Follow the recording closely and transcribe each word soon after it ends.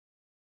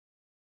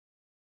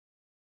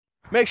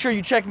Make sure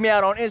you check me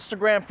out on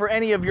Instagram for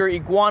any of your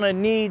iguana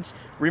needs,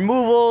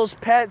 removals,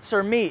 pets,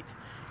 or meat.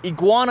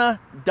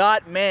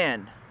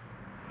 Iguana.man.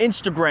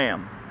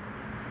 Instagram.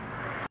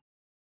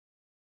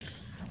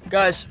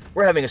 Guys,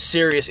 we're having a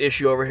serious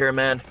issue over here,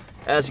 man.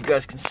 As you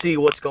guys can see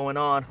what's going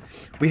on,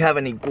 we have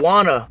an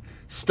iguana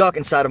stuck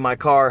inside of my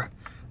car.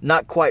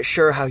 Not quite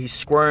sure how he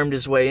squirmed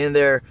his way in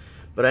there,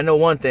 but I know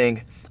one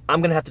thing.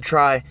 I'm gonna have to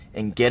try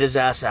and get his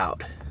ass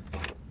out.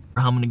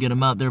 I'm gonna get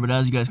him out there, but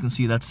as you guys can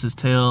see, that's his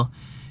tail,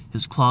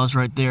 his claws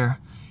right there.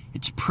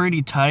 It's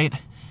pretty tight,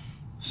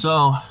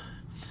 so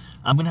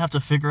I'm gonna have to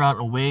figure out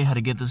a way how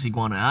to get this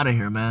iguana out of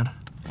here, man.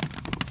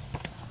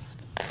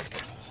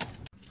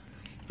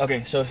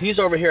 Okay, so he's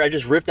over here. I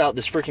just ripped out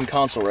this freaking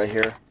console right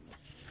here.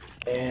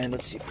 And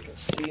let's see if we can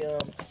see him.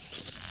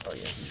 Oh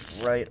yeah,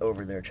 he's right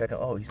over there. Check out.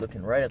 Oh, he's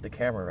looking right at the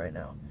camera right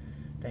now.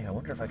 Dang, I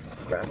wonder if I can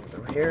grab him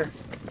through here.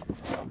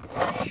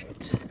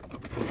 Shit.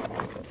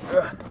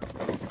 Ugh.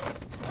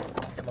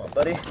 Come on,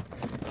 buddy.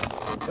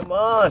 Come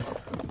on.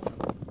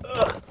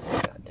 Ugh.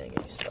 God dang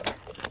it, he's stuck.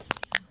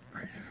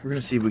 Alright, we're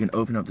gonna see if we can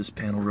open up this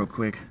panel real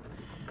quick.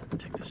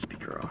 Take the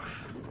speaker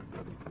off.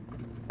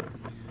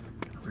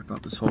 Rip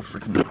out this whole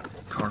freaking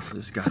car for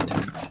this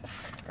goddamn.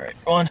 Alright,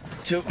 1,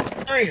 2,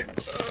 3.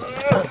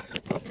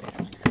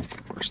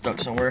 We're stuck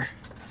somewhere.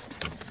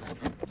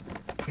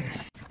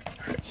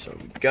 Alright, so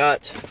we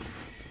got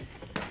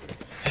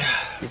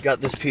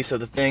this piece of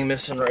the thing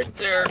missing right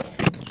there.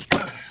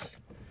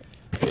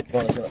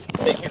 Gonna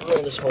make me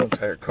ruin this whole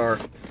entire car.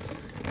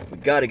 We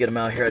gotta get him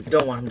out here. I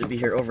don't want him to be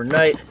here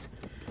overnight.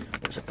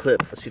 There's a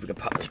clip. Let's see if we can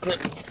pop this clip.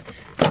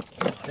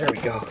 There we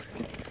go.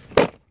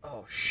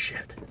 Oh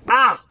shit.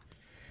 Ah!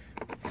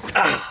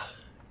 Ah!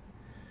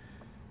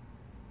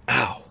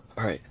 Ow.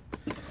 Alright.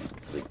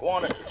 The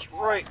iguana is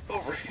right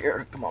over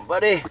here. Come on,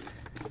 buddy.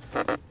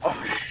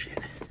 Oh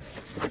shit.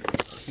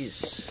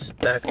 His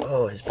back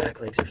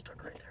legs are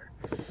stuck right there.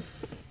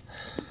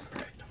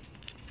 Alright.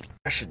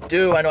 I should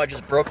do, I know I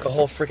just broke the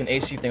whole freaking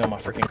AC thing on my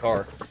freaking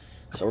car.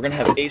 So we're gonna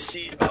have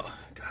AC. Oh,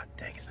 god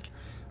dang it.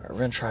 Alright, we're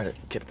gonna try to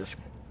get this.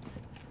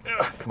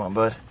 Come on,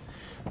 bud.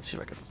 Let's see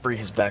if I can free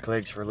his back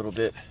legs for a little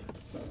bit.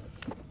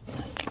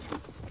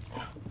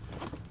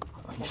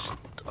 Oh, he's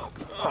stuck.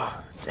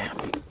 Oh, damn.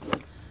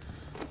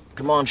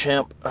 Come on,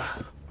 champ.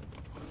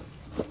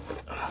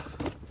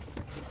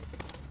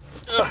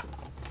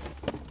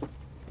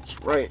 It's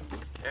right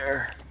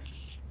there.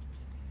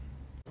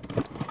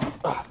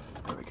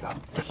 There we go.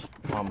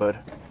 Come on, bud.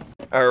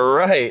 All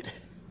right.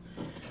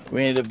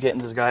 We ended up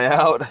getting this guy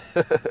out.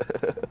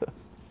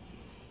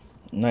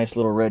 Nice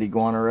little red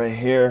iguana right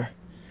here.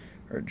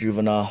 Or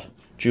juvenile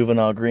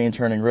green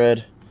turning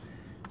red.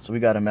 So we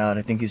got him out.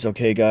 I think he's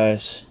okay,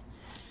 guys.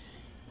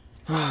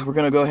 We're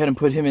gonna go ahead and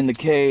put him in the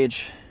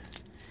cage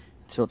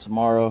until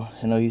tomorrow.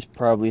 I know he's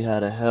probably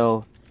had a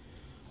hell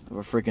of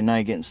a freaking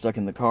night getting stuck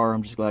in the car.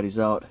 I'm just glad he's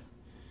out.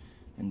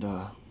 And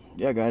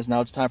yeah, guys,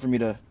 now it's time for me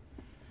to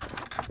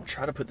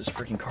try to put this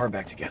freaking car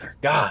back together.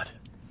 God.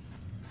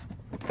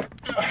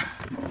 I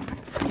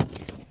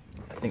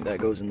think that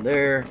goes in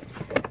there.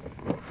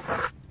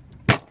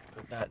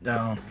 Put that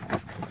down.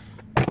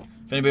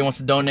 If anybody wants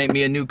to donate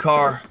me a new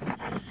car,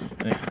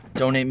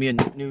 donate me a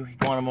new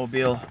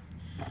Iguana-mobile.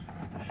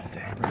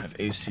 Dang, we're gonna have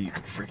AC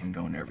freaking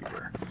going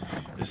everywhere.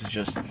 This is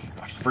just a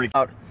freak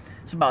out.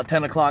 It's about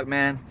 10 o'clock,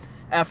 man.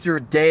 After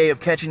a day of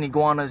catching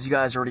iguanas, you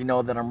guys already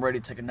know that I'm ready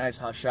to take a nice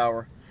hot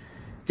shower,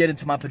 get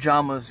into my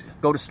pajamas,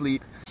 go to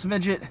sleep.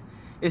 Smidget,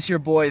 it's your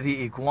boy,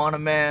 the Iguana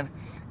Man.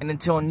 And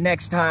until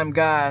next time,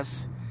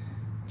 guys,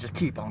 just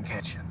keep on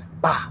catching.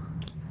 Bah!